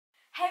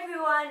Hey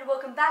everyone,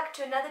 welcome back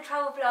to another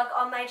travel vlog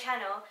on my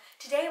channel.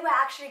 Today we're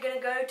actually going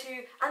to go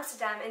to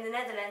Amsterdam in the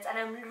Netherlands and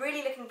I'm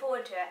really looking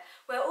forward to it.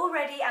 We're all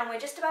ready and we're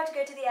just about to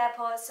go to the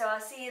airport, so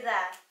I'll see you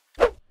there.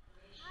 Hi, so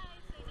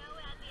now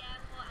we're at the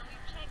airport and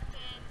we've checked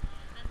in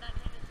and that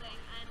kind of thing,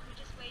 and we're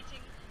just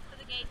waiting for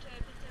the gate to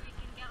open so we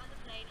can get on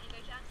the plane and go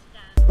to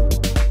Amsterdam.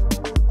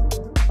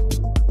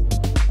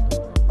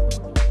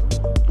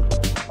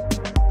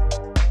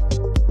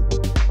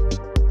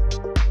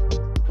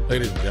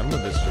 Ladies and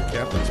gentlemen, this is your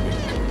captain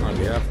speaking. On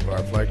behalf of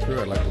our flight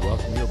crew, I'd like to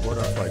welcome you aboard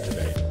our flight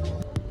today.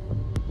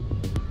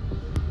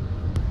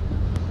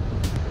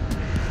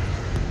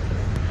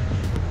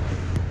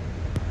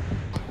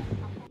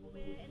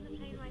 We're in the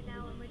plane right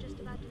now and we're just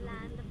about to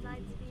land. The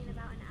flight's been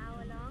about an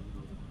hour long.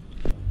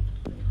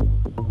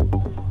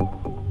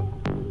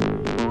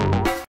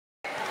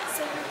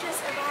 So we've just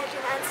arrived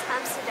in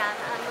Amsterdam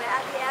and we're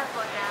at the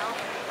airport now.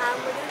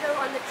 We're going to go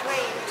on the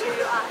train to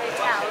our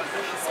hotel,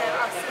 so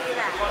I'll see you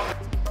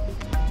there.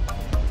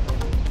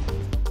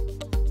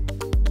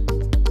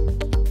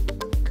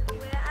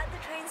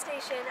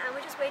 And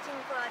we're just waiting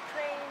for our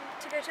train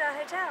to go to our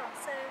hotel,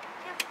 so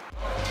yeah.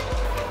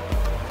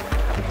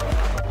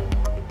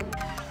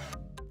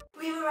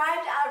 We've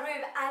arrived at our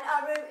room and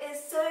our room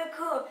is so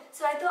cool,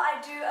 so I thought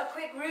I'd do a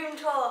quick room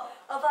tour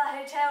of our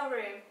hotel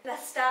room.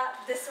 Let's start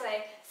this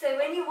way. So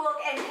when you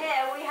walk in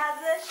here, we have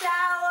the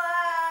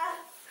shower!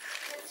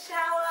 The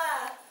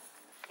shower!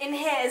 In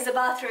here is the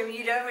bathroom,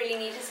 you don't really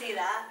need to see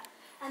that.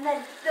 And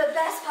then the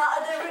best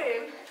part of the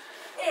room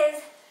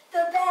is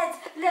the beds.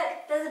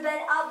 Look, there's a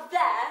bed up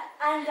there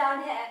and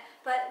down here,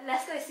 but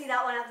let's go see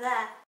that one up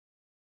there.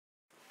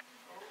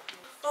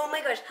 Oh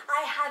my gosh,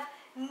 I have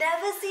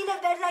never seen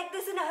a bed like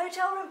this in a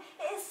hotel room.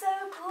 It is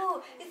so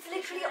cool. It's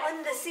literally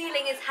on the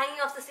ceiling, it's hanging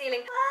off the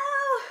ceiling.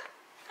 Oh,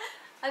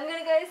 I'm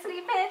gonna go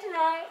sleep here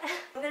tonight.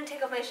 I'm gonna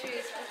take off my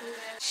shoes.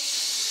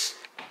 Shh.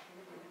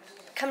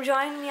 Come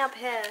join me up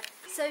here.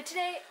 So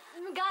today,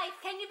 guys,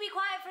 can you be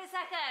quiet for a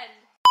second?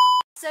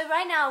 So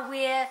right now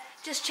we're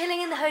just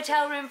chilling in the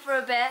hotel room for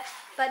a bit,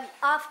 but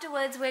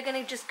afterwards we're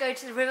gonna just go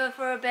to the river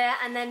for a bit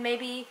and then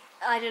maybe,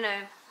 I don't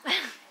know.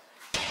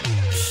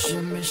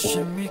 Shimmy,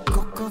 shimmy,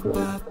 Ko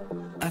Bop.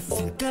 I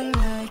think I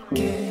like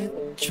it.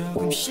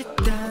 조금씩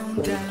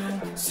down,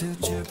 down.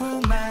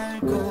 수줍어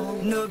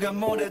말고. 누가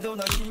뭐래도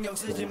너 신경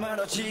쓰지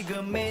마라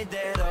지금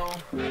이대로.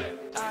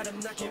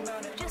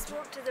 아름답기만 해. We just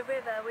walked to the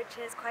river, which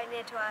is quite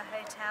near to our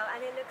hotel,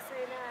 and it looks so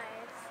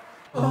nice.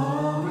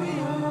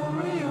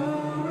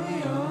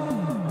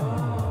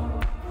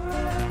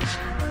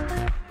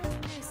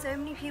 So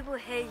many people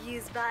here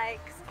use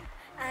bikes,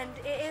 and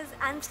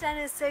Amsterdam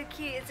is so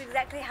cute. It's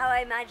exactly how I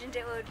imagined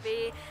it would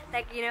be,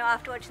 like, you know,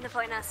 after watching The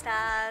Fault in Our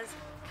Stars,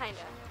 kind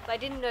of. But I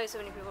didn't know so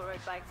many people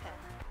rode bikes here.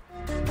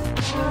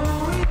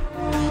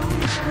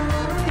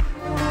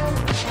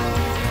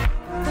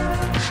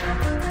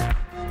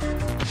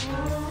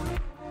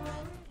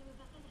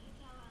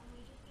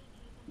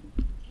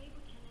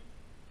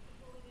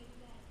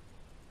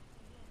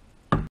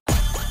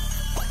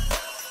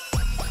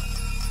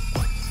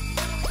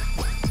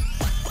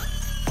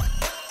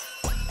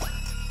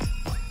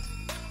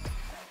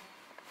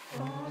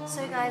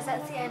 So guys,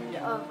 that's the end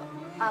of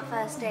our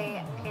first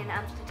day in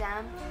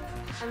Amsterdam.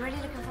 I'm really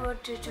looking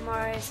forward to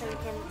tomorrow so we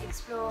can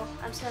explore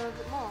Amsterdam a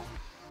bit more.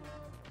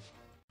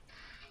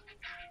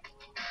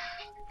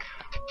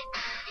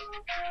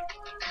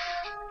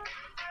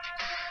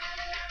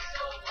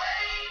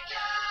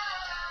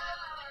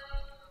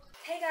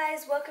 Hey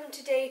guys, welcome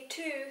to day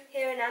 2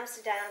 here in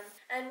Amsterdam.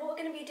 And what we're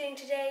going to be doing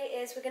today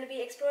is we're going to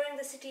be exploring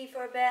the city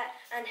for a bit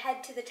and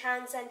head to the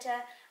town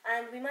centre,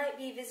 and we might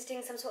be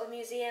visiting some sort of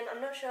museum. I'm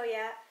not sure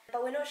yet,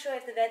 but we're not sure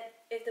if the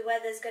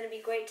weather's going to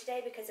be great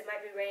today because it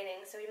might be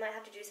raining, so we might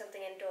have to do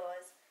something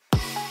indoors.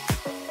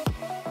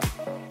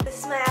 This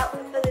is my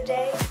outfit for the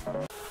day.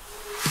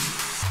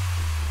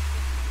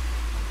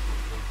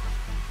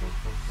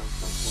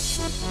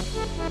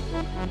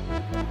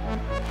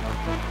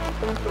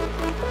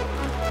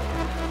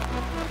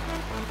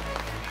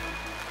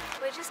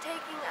 We're just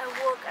taking a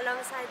walk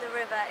alongside the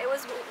river. It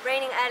was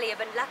raining earlier,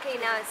 but luckily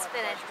now it's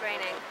finished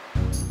raining.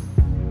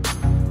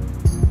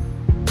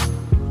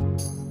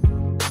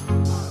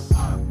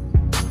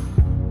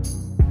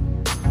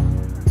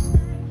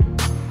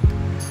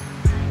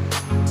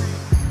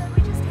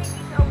 We're just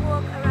taking a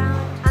walk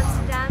around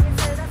Amsterdam,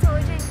 so that's what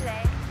we're doing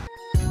today.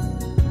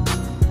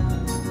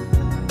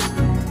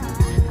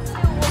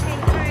 Still walking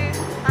through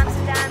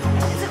Amsterdam.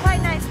 It's a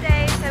quite nice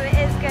day, so it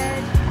is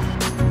good.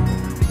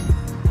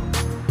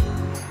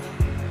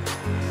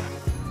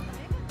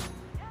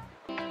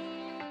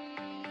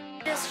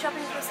 Just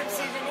shopping for some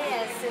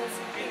souvenirs since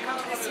we come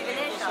to the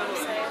souvenir shop,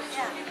 so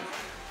yeah.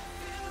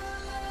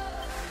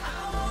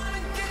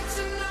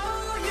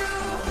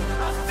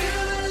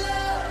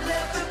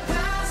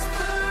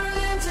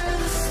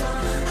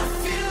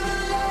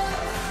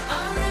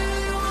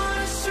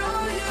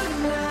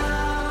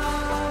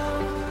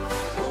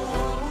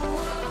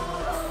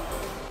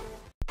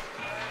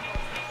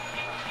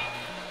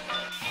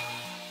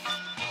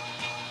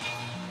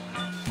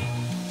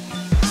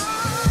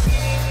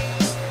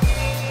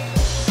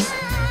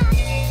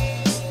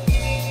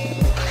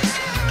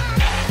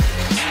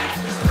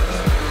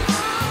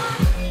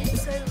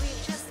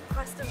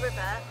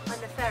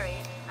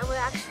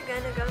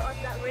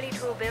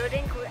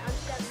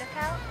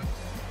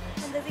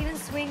 and there's even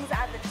swings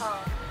at the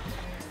top.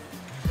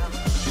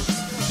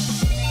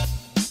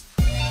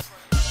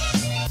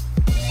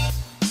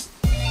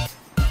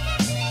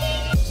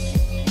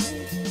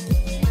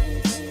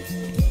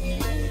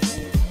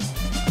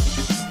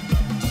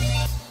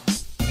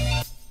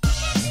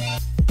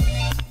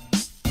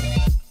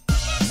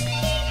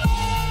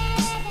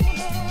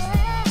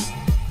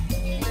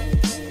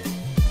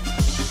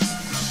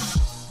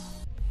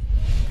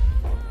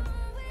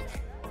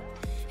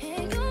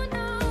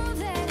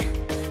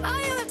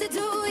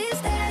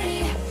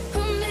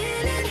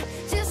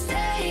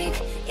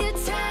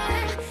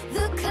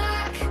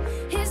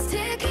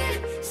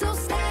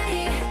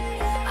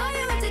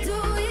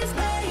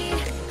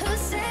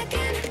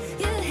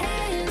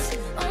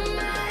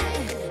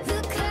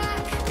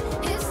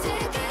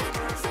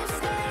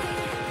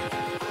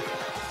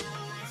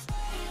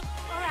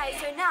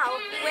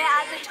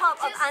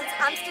 Of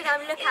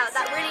Amsterdam Lookout,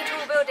 that really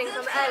tall building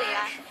from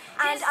earlier,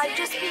 and I've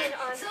just been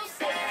on a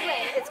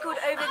swing. It's called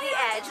Over the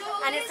Edge,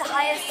 and it's the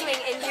highest swing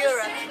in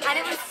Europe, and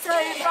it was so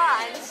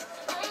fun.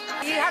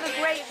 You have a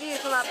great view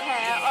from up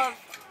here of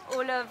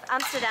all of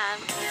Amsterdam.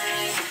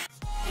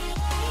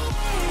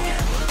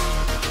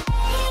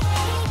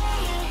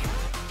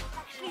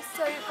 Actually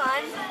so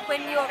fun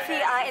when your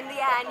feet are in the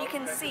air and you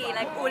can see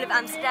like all of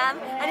Amsterdam,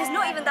 and it's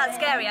not even that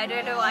scary. I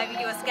don't know why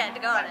you were scared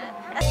to go on it.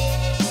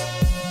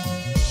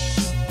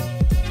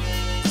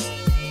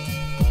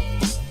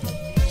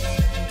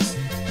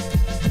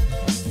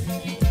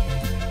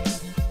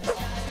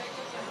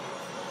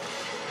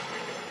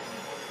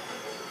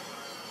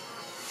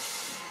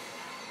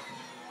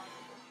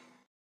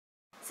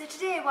 So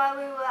today, while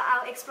we were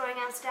out exploring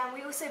Amsterdam,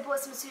 we also bought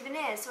some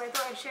souvenirs, so I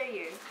thought I'd show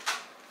you.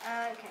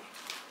 Okay,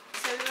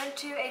 so we went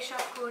to a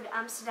shop called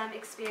Amsterdam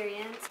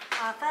Experience.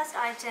 Our first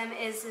item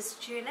is this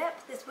tulip,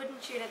 this wooden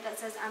tulip that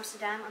says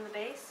Amsterdam on the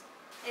base.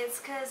 It's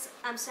because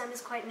Amsterdam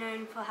is quite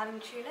known for having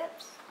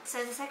tulips.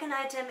 So the second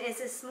item is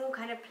this small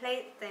kind of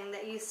plate thing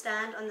that you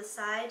stand on the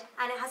side,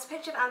 and it has a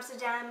picture of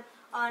Amsterdam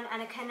on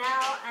and a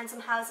canal and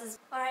some houses.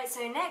 Alright,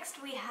 so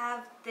next we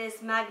have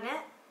this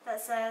magnet that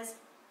says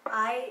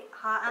I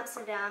Heart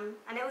Amsterdam,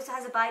 and it also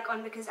has a bike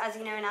on because, as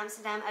you know, in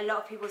Amsterdam a lot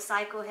of people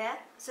cycle here.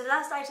 So the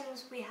last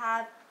items we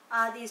have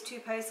are these two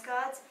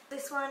postcards.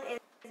 This one is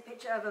a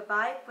picture of a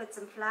bike with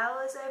some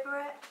flowers over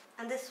it,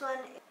 and this one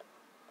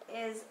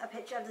is a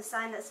picture of the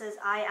sign that says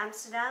I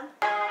Amsterdam.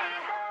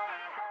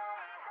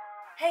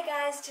 Hey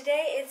guys,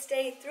 today is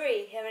day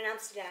 3 here in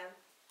Amsterdam.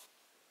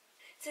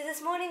 So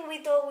this morning we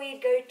thought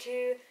we'd go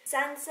to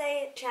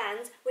Sanse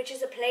Chans, which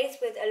is a place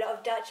with a lot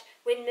of Dutch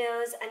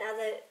windmills and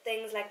other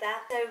things like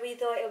that. So we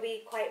thought it would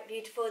be quite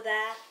beautiful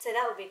there, so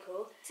that would be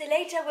cool. So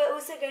later we're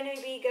also going to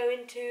be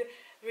going to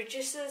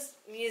Redito's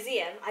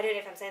museum, I don't know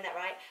if I'm saying that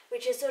right,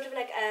 which is sort of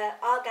like an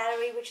art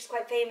gallery which is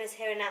quite famous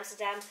here in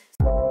Amsterdam.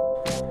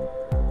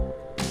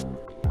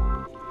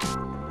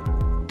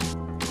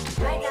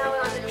 Right now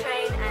we're on the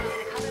train, and in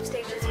a couple of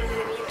stations we're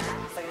going to be there.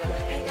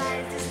 Hey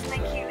guys, this is my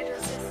cute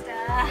little sister.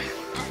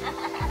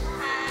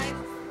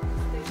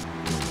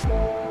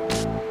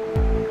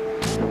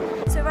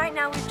 So right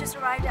now we've just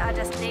arrived at our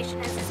destination,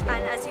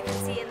 and as you can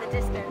see in the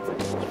distance,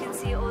 you can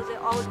see all the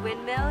old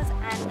windmills,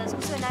 and there's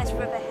also a nice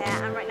river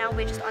here, and right now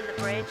we're just on the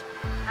bridge,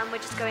 and we're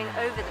just going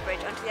over the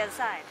bridge onto the other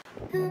side.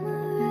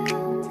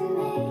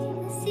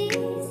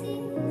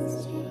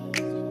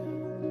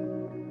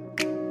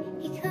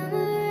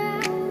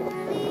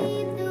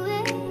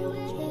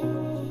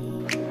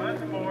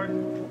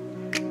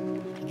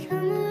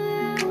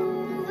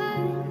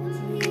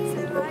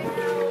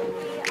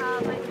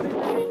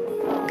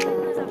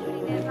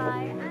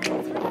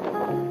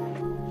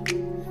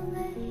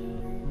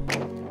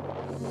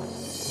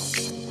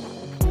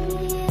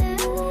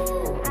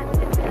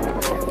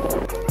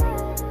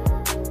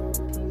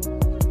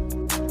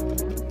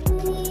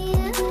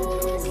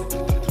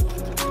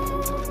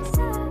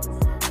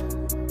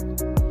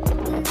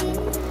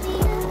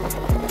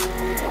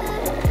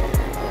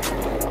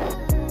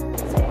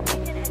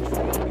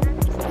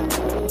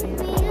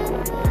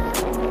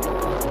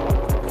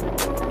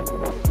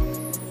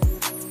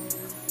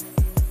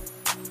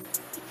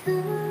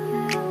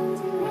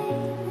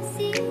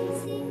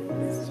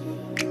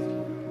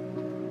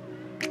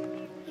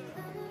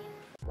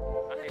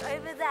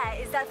 Over there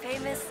is that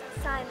famous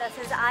sign that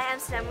says I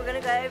Amsterdam. We're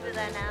going to go over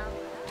there now.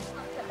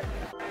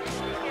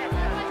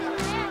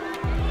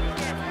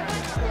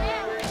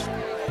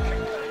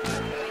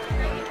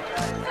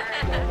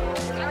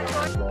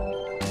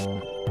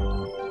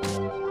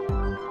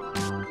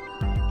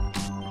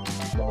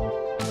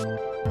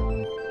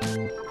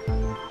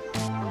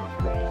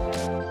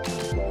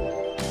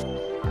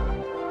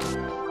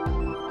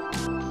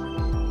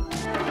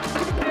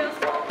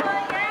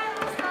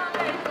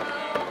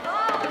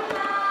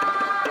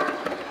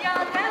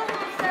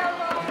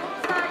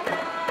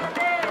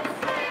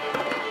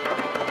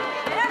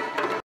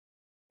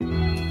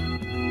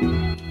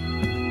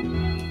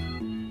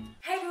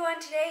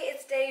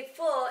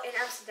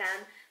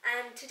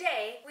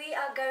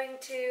 going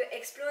to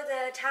explore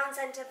the town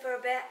centre for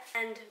a bit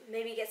and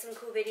maybe get some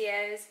cool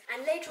videos.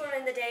 And later on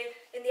in the day,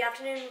 in the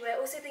afternoon, we're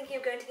also thinking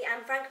of going to the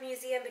Anne Frank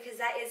Museum because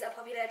that is a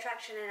popular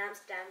attraction in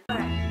Amsterdam.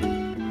 Alright.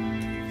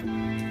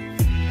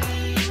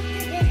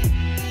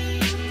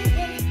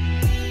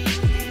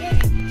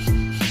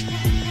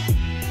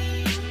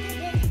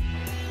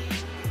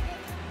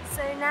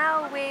 So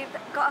now we've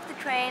got off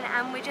the train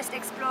and we're just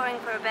exploring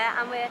for a bit,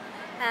 and we're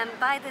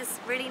by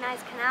this really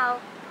nice canal.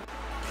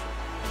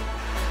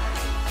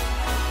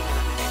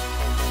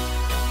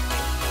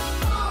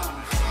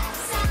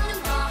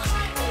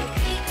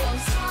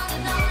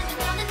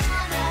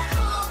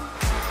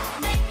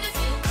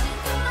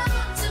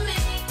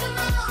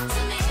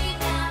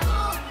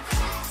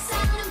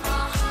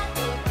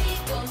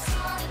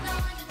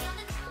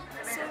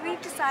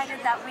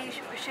 Decided that we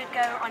should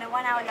go on a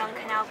 1 hour long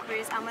canal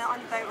cruise, and we're on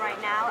the boat right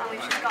now and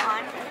we've just got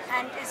on,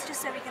 and it's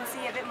just so we can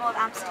see a bit more of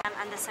Amsterdam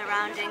and the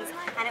surroundings,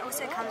 and it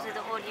also comes with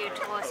an audio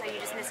tour, so you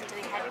just listen to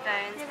the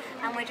headphones,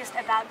 and we're just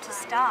about to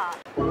start.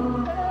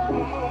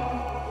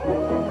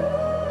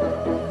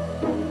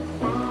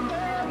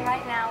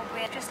 Right now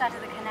we're just out of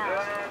the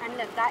canal, and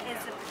look, that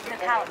is the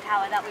lookout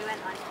tower that we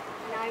went on,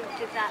 and I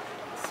did that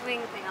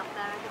swing thing up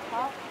there at the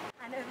top,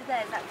 and over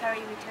there is that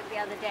ferry we took the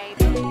other day.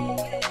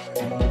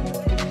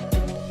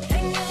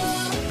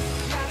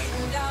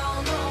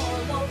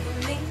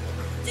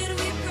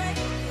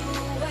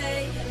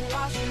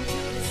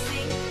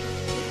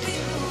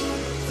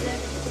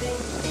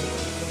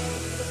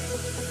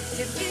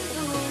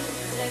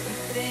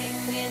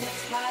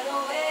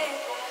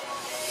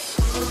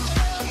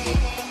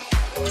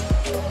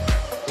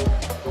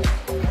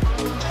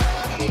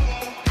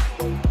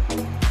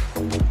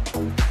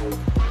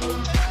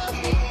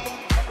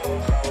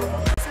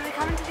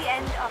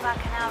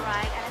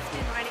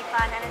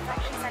 And it's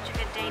actually such a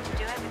good day to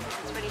do it because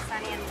it's really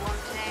sunny and warm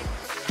today.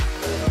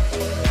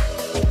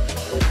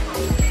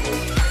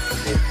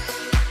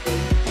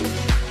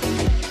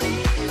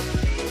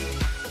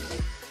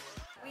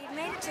 We've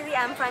made it to the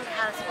Anne Frank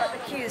house, but the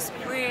queue's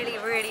really,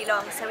 really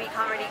long, so we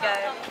can't really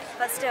go.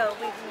 But still,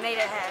 we've made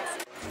it here.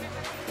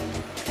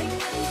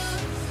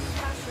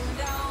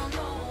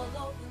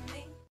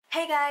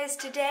 Hey guys,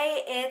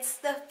 today it's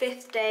the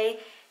 5th day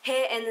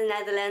here in the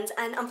Netherlands,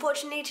 and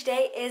unfortunately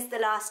today is the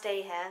last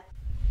day here.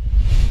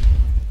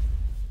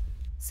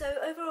 So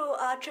overall,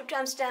 our trip to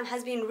Amsterdam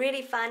has been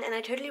really fun, and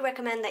I totally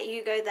recommend that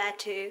you go there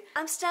too.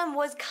 Amsterdam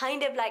was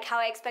kind of like how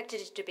I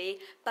expected it to be,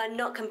 but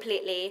not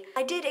completely.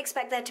 I did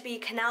expect there to be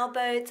canal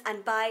boats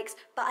and bikes,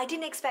 but I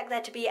didn't expect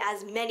there to be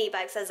as many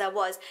bikes as there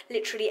was.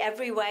 Literally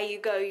everywhere you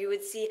go, you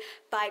would see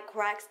bike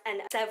racks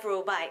and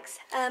several bikes.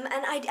 And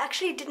I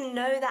actually didn't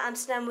know that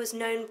Amsterdam was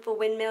known for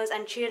windmills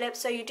and tulips,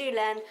 so you do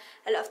learn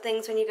a lot of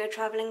things when you go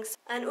travelling.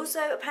 And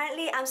also,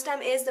 apparently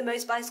Amsterdam is the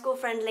most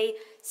bicycle-friendly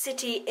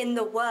city in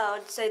the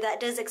world, so that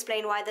does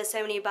explain why there's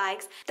so many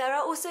bikes. There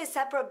are also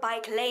separate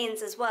bike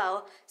lanes as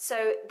well,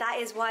 so that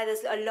is why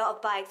there's a lot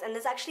of bikes, and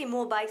there's actually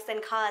more bikes than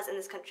cars in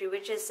this country,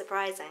 which is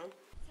surprising.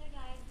 So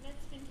guys,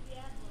 let's spin to the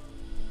airport.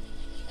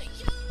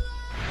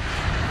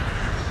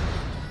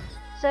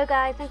 So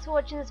guys, thanks for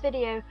watching this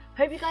video.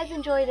 Hope you guys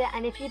enjoyed it,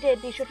 and if you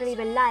did, be sure to leave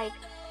a like,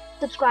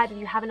 subscribe if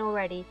you haven't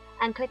already,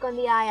 and click on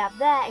the eye up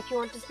there if you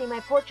want to see my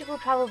Portugal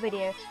travel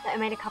video that I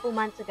made a couple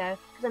months ago,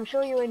 because I'm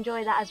sure you'll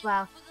enjoy that as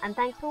well. And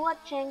thanks for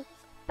watching.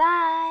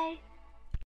 Bye!